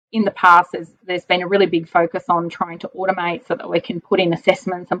in the past, there's been a really big focus on trying to automate so that we can put in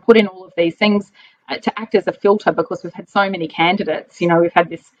assessments and put in all of these things to act as a filter, because we've had so many candidates. We've had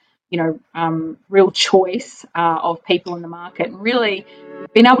this, real choice of people in the market, and really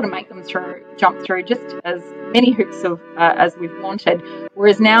been able to make them jump through just as many hoops as we've wanted.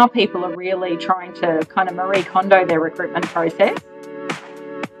 Whereas now people are really trying to kind of Marie Kondo their recruitment process.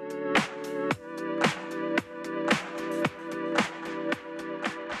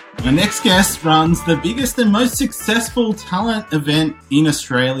 Our next guest runs the biggest and most successful talent event in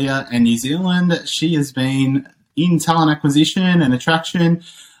Australia and New Zealand. She has been in talent acquisition and attraction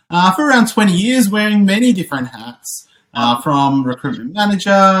for around 20 years, wearing many different hats, from recruitment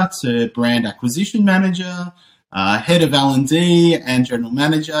manager to brand acquisition manager, head of L&D and general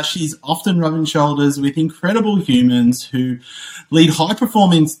manager. She's often rubbing shoulders with incredible humans who lead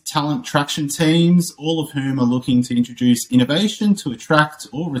high-performing talent traction teams, all of whom are looking to introduce innovation to attract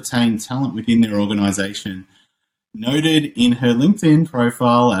or retain talent within their organisation. Noted in her LinkedIn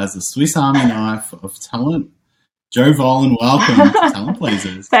profile as a Swiss Army knife of talent, Jo Vohland, welcome to Talent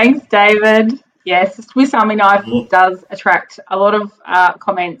Pleasers. Thanks, David. Yes, Swiss Army knife does attract a lot of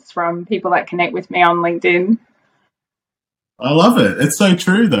comments from people that connect with me on LinkedIn. I love it. It's so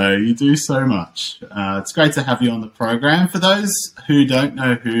true, though. You do so much. It's great to have you on the program. For those who don't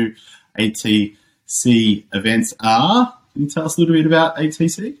know who ATC Events are, can you tell us a little bit about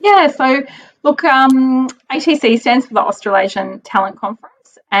ATC? Yeah, so look, ATC stands for the Australasian Talent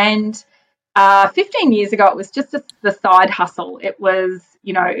Conference, and 15 years ago it was just the side hustle. It was,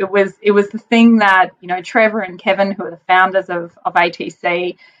 it was the thing that, Trevor and Kevin, who are the founders of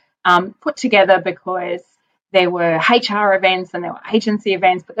ATC, put together because there were HR events and there were agency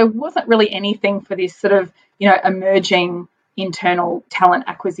events, but there wasn't really anything for this sort of, emerging internal talent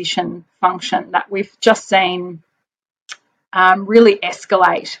acquisition function that we've just seen really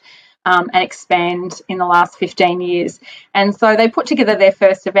escalate and expand in the last 15 years. And so they put together their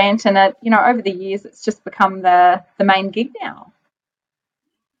first event, and over the years, it's just become the main gig now.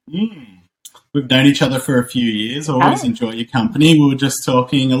 We've known each other for a few years. I always enjoy your company. We were just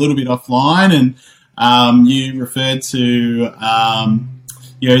talking a little bit offline, and you referred to,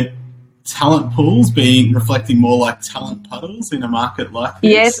 talent pools reflecting more like talent puddles in a market like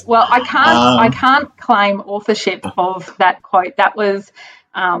this. Yes, well, I can't claim authorship of that quote. That was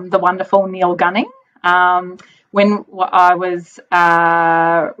the wonderful Neil Gunning. When I was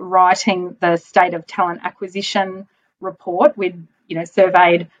writing the State of Talent Acquisition report, we'd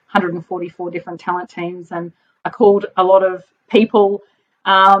surveyed 144 different talent teams, and I called a lot of people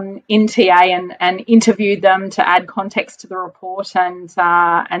in TA and interviewed them to add context to the report, and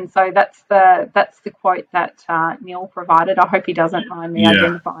so that's the quote that Neil provided. I hope he doesn't mind me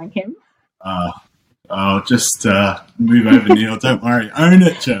identifying him. Just move over, Neil. Don't worry, own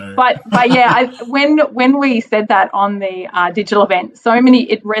it, Jo. But yeah, when we said that on the digital event,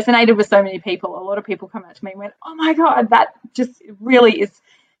 it resonated with so many people. A lot of people come up to me and went, "Oh my God, that just really is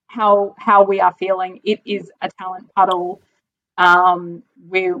how we are feeling. It is a talent puddle.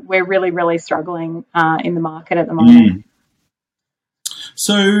 We're really, really struggling in the market at the moment."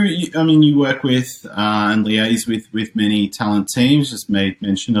 So, you work with and liaise with many talent teams. Just made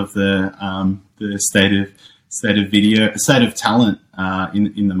mention of the state of talent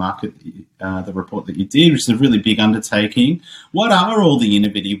in the market. The report that you did, which is a really big undertaking. What are all the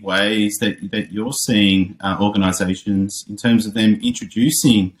innovative ways that you're seeing organisations in terms of them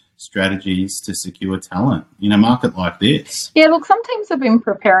introducing strategies to secure talent in a market like this? Yeah, look, some teams have been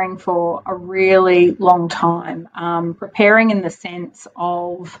preparing for a really long time, preparing in the sense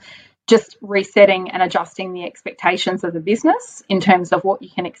of just resetting and adjusting the expectations of the business in terms of what you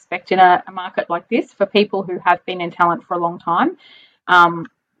can expect in a market like this. For people who have been in talent for a long time,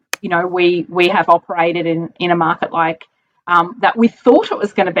 we have operated in a market like that. We thought it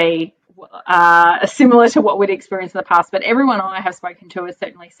was going to be similar to what we'd experienced in the past, but everyone I have spoken to has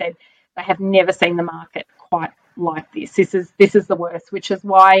certainly said they have never seen the market quite like this. This is the worst, which is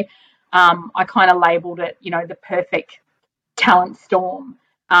why I kind of labelled it, the perfect talent storm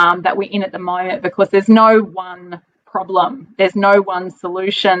that we're in at the moment, because there's no one problem, there's no one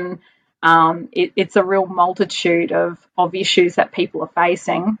solution. It's a real multitude of issues that people are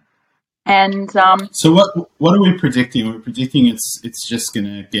facing. And so what are we predicting? Are we predicting it's just going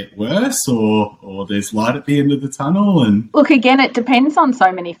to get worse, or there's light at the end of the tunnel? And look, again, it depends on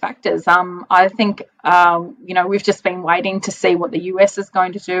so many factors. I think we've just been waiting to see what the US is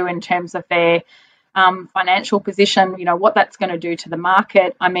going to do in terms of their financial position. What that's going to do to the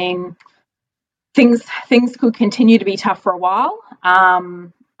market. I mean, things could continue to be tough for a while,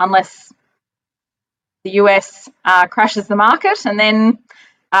 unless the US crashes the market, and then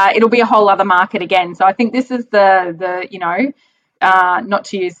it'll be a whole other market again. So I think this is the not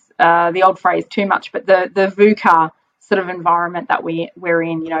to use the old phrase too much, but the VUCA sort of environment that we're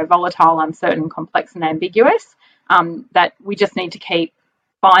in, volatile, uncertain, complex and ambiguous, that we just need to keep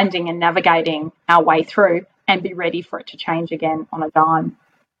finding and navigating our way through and be ready for it to change again on a dime.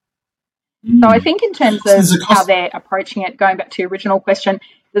 So I think in terms of how they're approaching it, going back to your original question,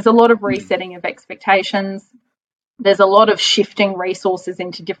 there's a lot of resetting of expectations. There's a lot of shifting resources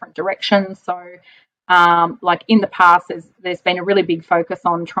into different directions. So like in the past, there's been a really big focus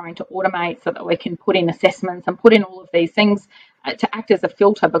on trying to automate so that we can put in assessments and put in all of these things to act as a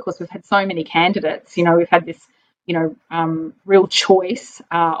filter, because we've had so many candidates. We've had this, real choice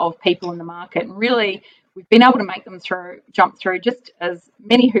of people in the market, and really we've been able to make them jump through just as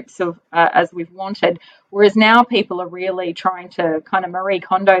many hoops as we've wanted, whereas now people are really trying to kind of Marie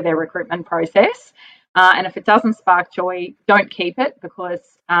Kondo their recruitment process. And if it doesn't spark joy, don't keep it, because,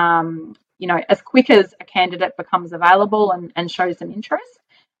 as quick as a candidate becomes available and shows some interest,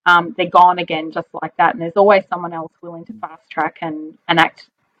 they're gone again just like that. And there's always someone else willing to fast track and act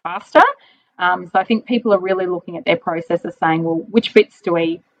faster. So I think people are really looking at their processes saying, well, which bits do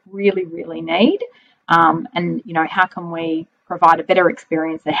we really, really need? And, how can we provide a better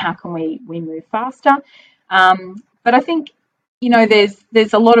experience, and how can we move faster? But I think,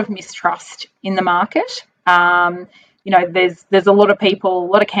 there's a lot of mistrust in the market. There's a lot of people, a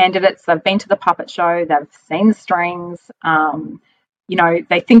lot of candidates, they've been to the puppet show, they've seen the strings,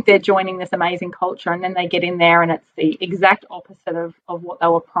 they think they're joining this amazing culture, and then they get in there and it's the exact opposite of what they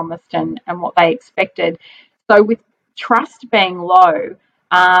were promised and what they expected. So with trust being low,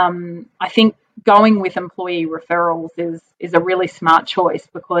 I think going with employee referrals is a really smart choice,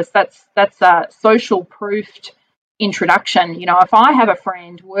 because that's a social proofed introduction. If I have a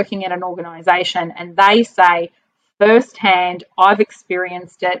friend working at an organisation and they say firsthand, I've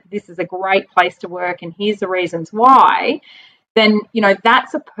experienced it, this is a great place to work and here's the reasons why, then,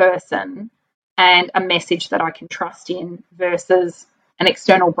 that's a person and a message that I can trust in, versus an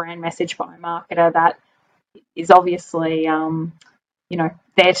external brand message by a marketer that is obviously,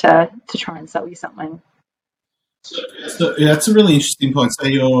 there to try and sell you something. So that's a really interesting point. So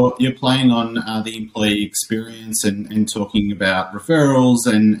you're playing on the employee experience and talking about referrals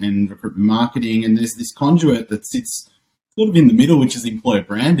and recruitment marketing, and there's this conduit that sits sort of in the middle, which is employer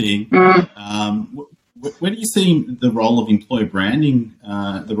branding. Where do you see the role of employer branding,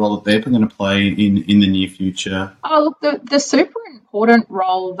 the role that they're going to play in the near future? Oh, look, the super important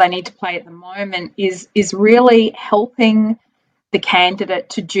role they need to play at the moment is really helping the candidate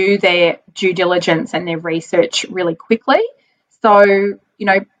to do their due diligence and their research really quickly. So,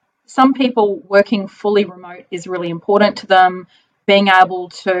 some people working fully remote is really important to them. Being able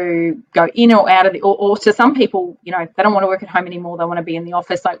to go in or out of or to some people, they don't want to work at home anymore. They want to be in the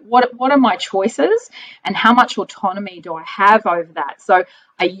office. Like, what are my choices, and how much autonomy do I have over that? So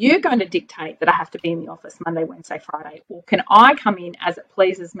are you going to dictate that I have to be in the office Monday, Wednesday, Friday, or can I come in as it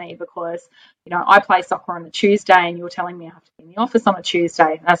pleases me because, I play soccer on a Tuesday and you're telling me I have to be in the office on a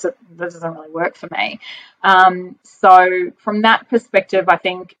Tuesday? That doesn't really work for me. So from that perspective, I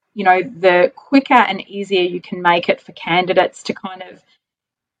think, the quicker and easier you can make it for candidates to kind of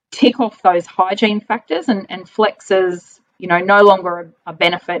tick off those hygiene factors, and flex is, no longer a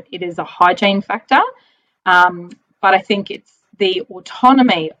benefit, it is a hygiene factor. But I think it's the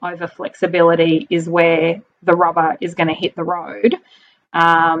autonomy over flexibility is where the rubber is going to hit the road.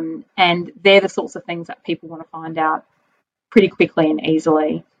 And they're the sorts of things that people want to find out pretty quickly and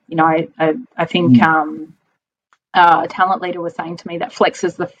easily. I think a talent leader was saying to me that flex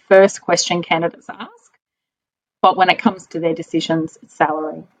is the first question candidates ask, but when it comes to their decisions, it's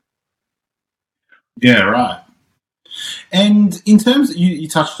salary. Yeah, right. And in terms, you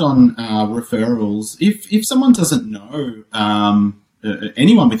touched on referrals. If someone doesn't know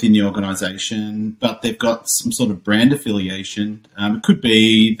anyone within the organisation, but they've got some sort of brand affiliation, it could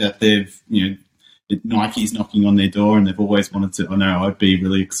be that they've, Nike's knocking on their door and they've always wanted to. I know I'd be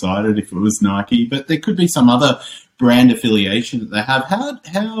really excited if it was Nike, but there could be some other brand affiliation that they have.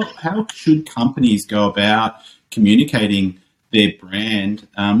 How should companies go about communicating their brand?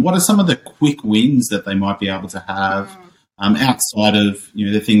 What are some of the quick wins that they might be able to have outside of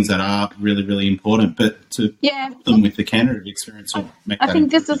the things that are really, really important, but to help them with the candidate experience? I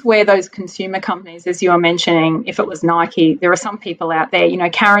think this is where those consumer companies, as you were mentioning, if it was Nike, there are some people out there.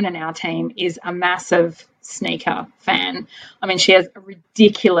 Karen in our team is a massive sneaker fan. I mean, she has a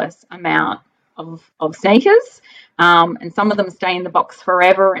ridiculous amount of sneakers. And some of them stay in the box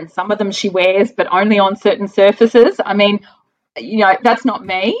forever, and some of them she wears, but only on certain surfaces. I mean, that's not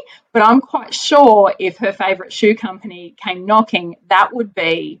me, but I'm quite sure if her favourite shoe company came knocking, that would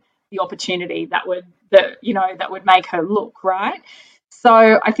be the opportunity that would make her look, right.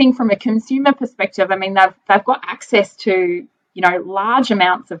 So I think from a consumer perspective, I mean, they've got access to large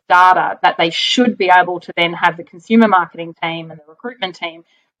amounts of data that they should be able to then have the consumer marketing team and the recruitment team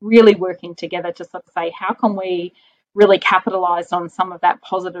really working together to sort of say, how can we really capitalise on some of that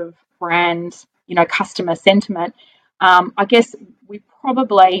positive brand, customer sentiment. I guess we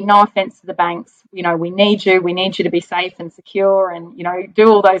probably, no offence to the banks, we need you to be safe and secure and, do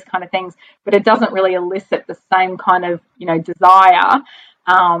all those kind of things, but it doesn't really elicit the same kind of, desire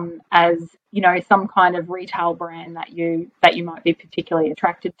as, some kind of retail brand that you might be particularly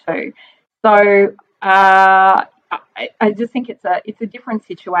attracted to. So I just think it's a different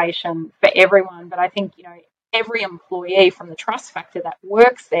situation for everyone, but I think, every employee from the trust factor that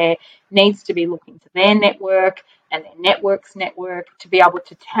works there needs to be looking to their network and their network's network to be able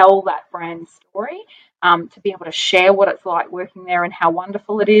to tell that brand story, to be able to share what it's like working there and how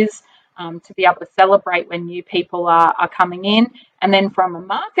wonderful it is, to be able to celebrate when new people are coming in, and then from a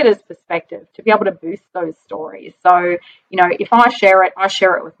marketer's perspective, to be able to boost those stories. So, if I share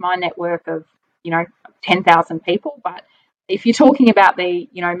it with my network of, 10,000 people, but if you're talking about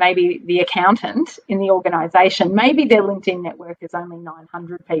maybe the accountant in the organisation, maybe their LinkedIn network is only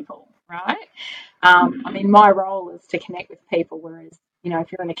 900 people, right? I mean, my role is to connect with people, whereas,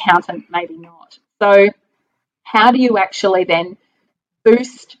 if you're an accountant, maybe not. So how do you actually then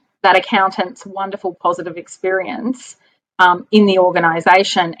boost that accountant's wonderful positive experience in the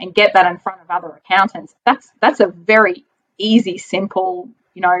organisation and get that in front of other accountants? That's a very easy, simple,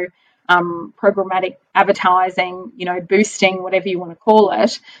 programmatic advertising, boosting, whatever you want to call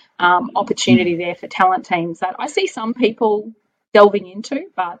it, opportunity there for talent teams that I see some people delving into,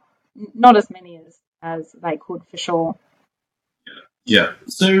 but not as many as they could, for sure. Yeah.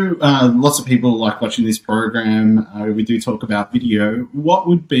 So lots of people like watching this program. We do talk about video.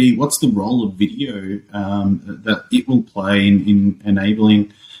 What's the role of video that it will play in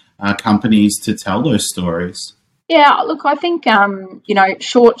enabling companies to tell those stories? Yeah, look, I think,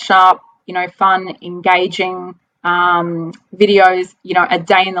 short, sharp, fun, engaging videos, a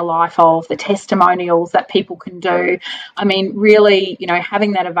day in the life of, the testimonials that people can do. I mean, really,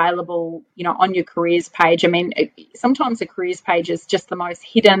 having that available, on your careers page. I mean, sometimes the careers page is just the most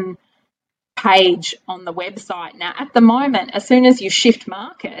hidden page on the website. Now, at the moment, as soon as you shift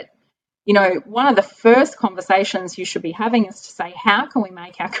market, one of the first conversations you should be having is to say, how can we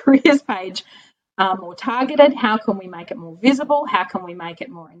make our careers page more targeted? How can we make it more visible? How can we make it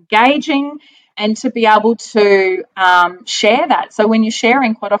more engaging? And to be able to share that. So when you're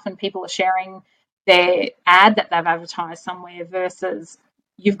sharing, quite often people are sharing their ad that they've advertised somewhere versus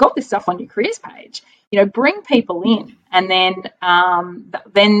you've got this stuff on your careers page. Bring people in, and then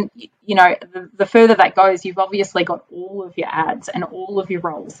the further that goes, you've obviously got all of your ads and all of your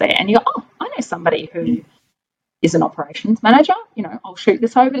roles there, and you go, oh, I know somebody who is an operations manager, I'll shoot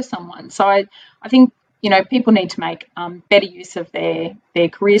this over to someone. So I think, people need to make better use of their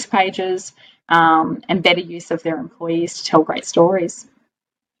careers pages and better use of their employees to tell great stories.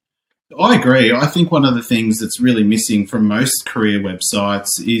 I agree. I think one of the things that's really missing from most career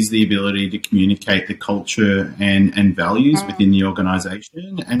websites is the ability to communicate the culture and values within the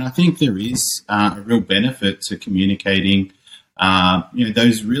organisation. And I think there is a real benefit to communicating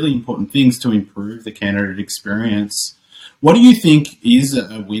those really important things to improve the candidate experience. What do you think is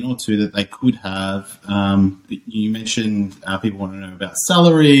a win or two that they could have? You mentioned people want to know about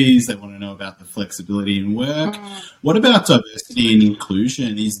salaries, they want to know about the flexibility in work. What about diversity and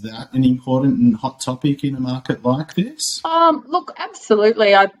inclusion? Is that an important and hot topic in a market like this? Look,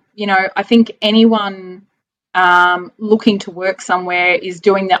 absolutely. I think anyone looking to work somewhere is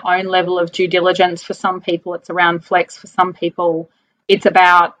doing their own level of due diligence. For some people, it's around flex. For some people, it's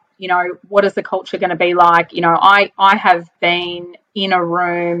about, what is the culture going to be like? I have been in a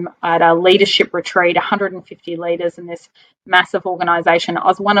room at a leadership retreat, 150 leaders in this massive organisation. I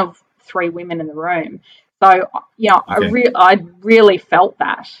was one of 3 women in the room. So, okay. I really felt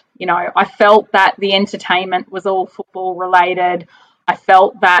that. I felt that the entertainment was all football related. I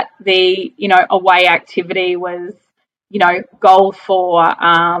felt that the, away activity was, golf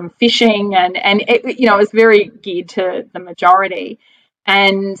or fishing, and it, it was very geared to the majority.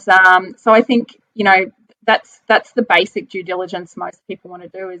 And so I think, that's the basic due diligence most people want to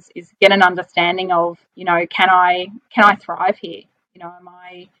do is get an understanding of, can I thrive here? Am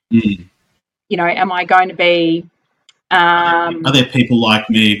I, am I going to be? Are there people like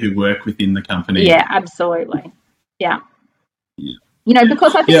me who work within the company? Yeah, absolutely. Yeah.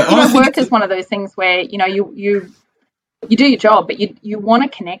 Because I think work is one of those things where, you do your job, but you want to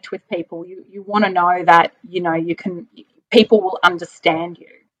connect with people. You want to know that, you can, people will understand you.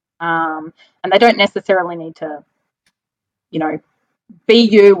 And they don't necessarily need to, be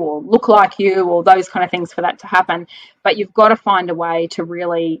you or look like you or those kind of things for that to happen. But you've got to find a way to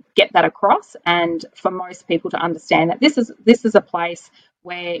really get that across, and for most people to understand that this is a place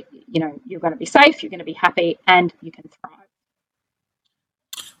where, you're going to be safe, you're going to be happy, and you can thrive.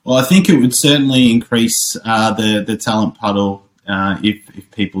 Well, I think it would certainly increase the talent puddle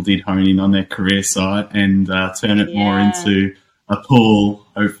if people did hone in on their career side and turn it more into a pool,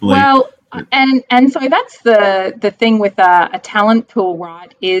 hopefully. Well, and so that's the thing with a talent pool,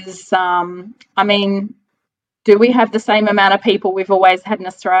 right? Is do we have the same amount of people we've always had in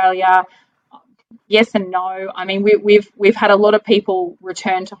Australia? Yes and no. I mean, we've had a lot of people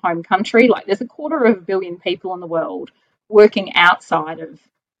return to home country. Like, there's 250 million people in the world working outside of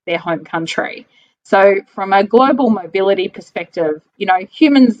their home country. So from a global mobility perspective,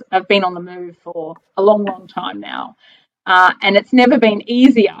 humans have been on the move for a long, long time now. And it's never been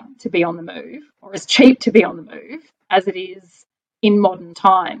easier to be on the move or as cheap to be on the move as it is in modern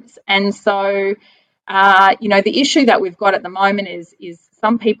times. And so, the issue that we've got at the moment is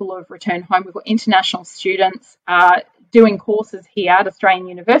some people have returned home. We've got international students doing courses here at Australian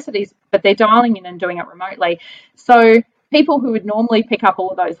universities, but they're dialing in and doing it remotely. So people who would normally pick up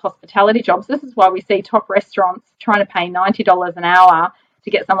all of those hospitality jobs, this is why we see top restaurants trying to pay $90 an hour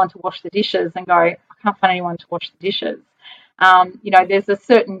to get someone to wash the dishes and go, I can't find anyone to wash the dishes. There's a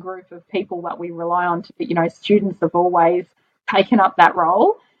certain group of people that we rely on to, students have always taken up that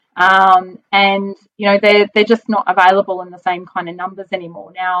role. And they're just not available in the same kind of numbers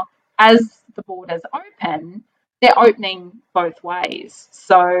anymore. Now, as the borders open, they're opening both ways.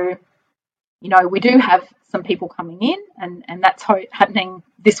 So, we do have some people coming in, and that's happening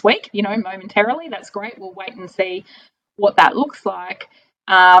this week, momentarily. That's great. We'll wait and see what that looks like.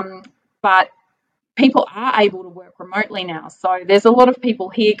 But people are able to work remotely now. So there's a lot of people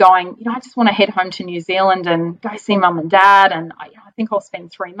here going, I just want to head home to New Zealand and go see mum and dad. And I think I'll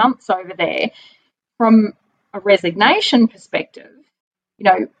spend 3 months over there. From a resignation perspective,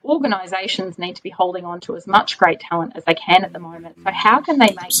 organisations need to be holding on to as much great talent as they can at the moment. So how can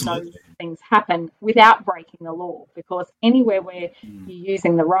they make those things happen without breaking the law? Because anywhere where you're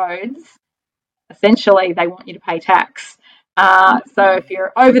using the roads, essentially they want you to pay tax. So if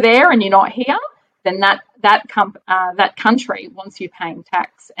you're over there and you're not here, then that country wants you paying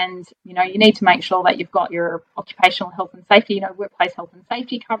tax. And, you need to make sure that you've got your occupational health and safety, workplace health and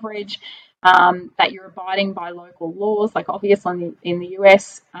safety coverage, that you're abiding by local laws. Like, obviously in the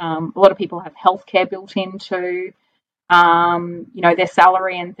US, a lot of people have healthcare built into, their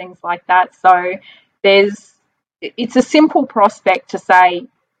salary and things like that. So it's a simple prospect to say,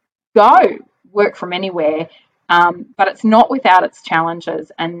 go work from anywhere. But it's not without its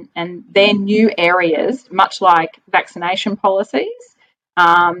challenges, and they're new areas, much like vaccination policies.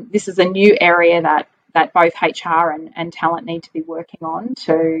 This is a new area that both HR and talent need to be working on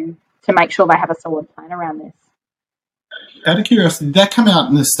to make sure they have a solid plan around this. Out of curiosity, did that come out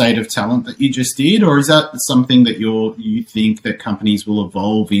in the state of talent that you just did, or is that something that you think that companies will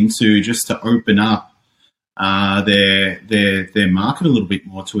evolve into just to open up their market a little bit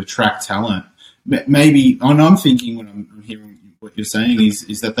more to attract talent? Maybe, and I'm thinking when I'm hearing what you're saying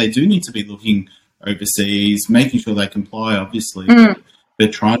is that they do need to be looking overseas, making sure they comply, obviously, but they're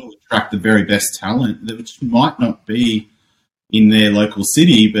trying to attract the very best talent, which might not be in their local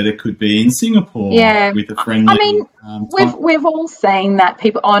city, but it could be in Singapore with a friendly. I mean, we've all seen that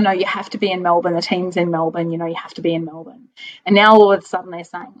people, no, you have to be in Melbourne. The team's in Melbourne. You have to be in Melbourne. And now all of a sudden they're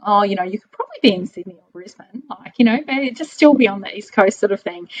saying, you could probably be in Sydney or Brisbane, but just still be on the East Coast sort of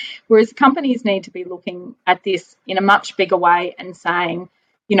thing. Whereas companies need to be looking at this in a much bigger way and saying,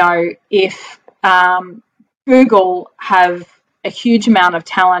 if Google have a huge amount of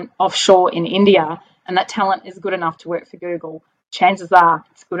talent offshore in India, and that talent is good enough to work for Google, chances are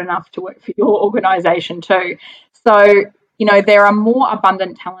it's good enough to work for your organisation too. So, there are more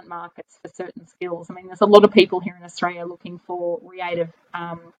abundant talent markets for certain skills. I mean, there's a lot of people here in Australia looking for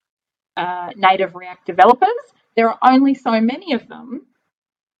native React developers. There are only so many of them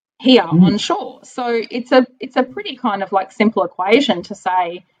here onshore. So it's a pretty kind of like simple equation to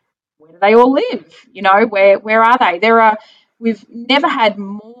say, where do they all live? Where are they? We've never had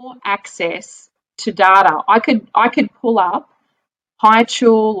more access to data. I could pull up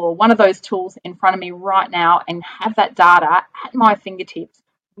HiTool or one of those tools in front of me right now and have that data at my fingertips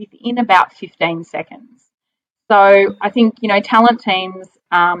within about 15 seconds. So I think, talent teams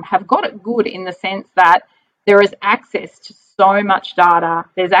have got it good in the sense that there is access to so much data.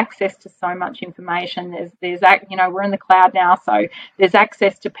 There's access to so much information. We're in the cloud now, so there's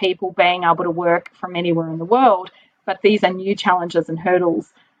access to people being able to work from anywhere in the world. But these are new challenges and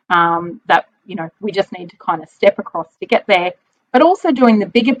hurdles that, we just need to kind of step across to get there. But also doing the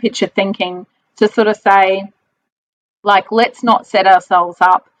bigger picture thinking to sort of say, like, let's not set ourselves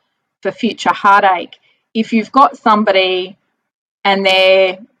up for future heartache. If you've got somebody and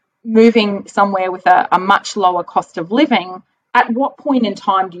they're moving somewhere with a much lower cost of living, at what point in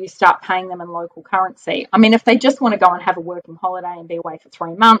time do you start paying them in local currency? I mean, if they just want to go and have a working holiday and be away for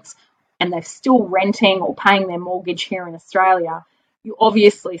 3 months and they're still renting or paying their mortgage here in Australia, you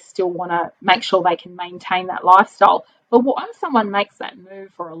obviously still want to make sure they can maintain that lifestyle. But once someone makes that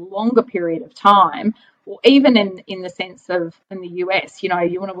move for a longer period of time, or even in the sense of in the US, you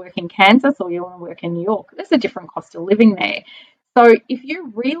want to work in Kansas or you want to work in New York, there's a different cost of living there. So if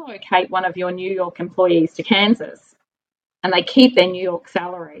you relocate one of your New York employees to Kansas and they keep their New York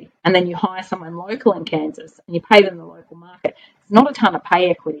salary and then you hire someone local in Kansas and you pay them the local market, there's not a ton of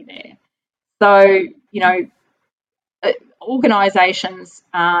pay equity there. So, organisations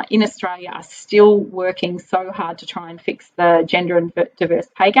in Australia are still working so hard to try and fix the gender and diverse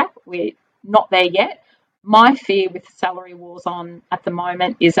pay gap. We're not there yet. My fear with salary wars on at the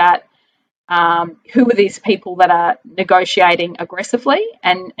moment is that who are these people that are negotiating aggressively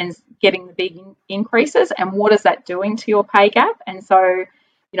and getting the big increases, and what is that doing to your pay gap? And so,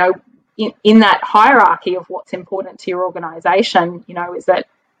 in that hierarchy of what's important to your organisation, is that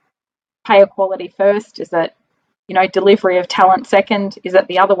pay equality first? Is it delivery of talent second? Is it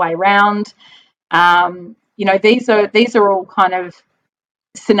the other way around? These are all kind of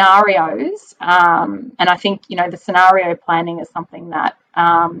scenarios, and I think the scenario planning is something that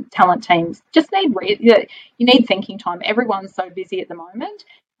talent teams just need. You need thinking time. Everyone's so busy at the moment,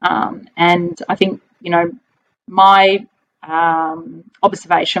 and I think my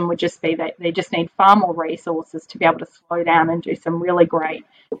observation would just be that they just need far more resources to be able to slow down and do some really great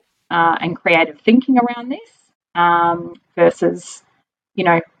and creative thinking around this, versus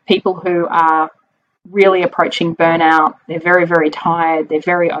people who are really approaching burnout. They're very, very tired. They're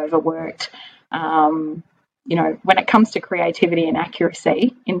very overworked. When it comes to creativity and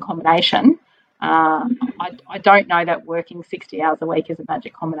accuracy in combination, I don't know that working 60 hours a week is a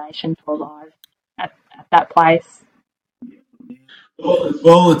magic combination to arrive at that place.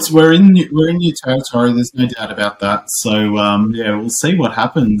 Well, we're in new territory. There's no doubt about that. So we'll see what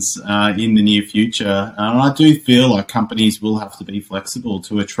happens in the near future. And I do feel like companies will have to be flexible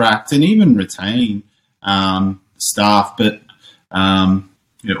to attract and even retain staff, but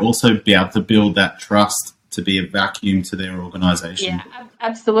also be able to build that trust to be a vacuum to their organisation. Yeah,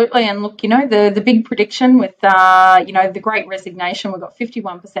 absolutely. And look, the big prediction with the Great Resignation, we've got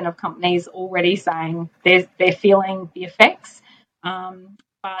 51% of companies already saying they're feeling the effects.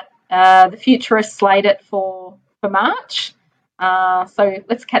 But the futurists slate it for March. So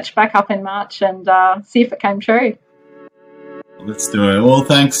let's catch back up in March and see if it came true. Let's do it. Well,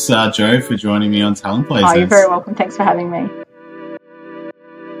 thanks, Jo, for joining me on Talent Places. Oh, you're very welcome. Thanks for having me.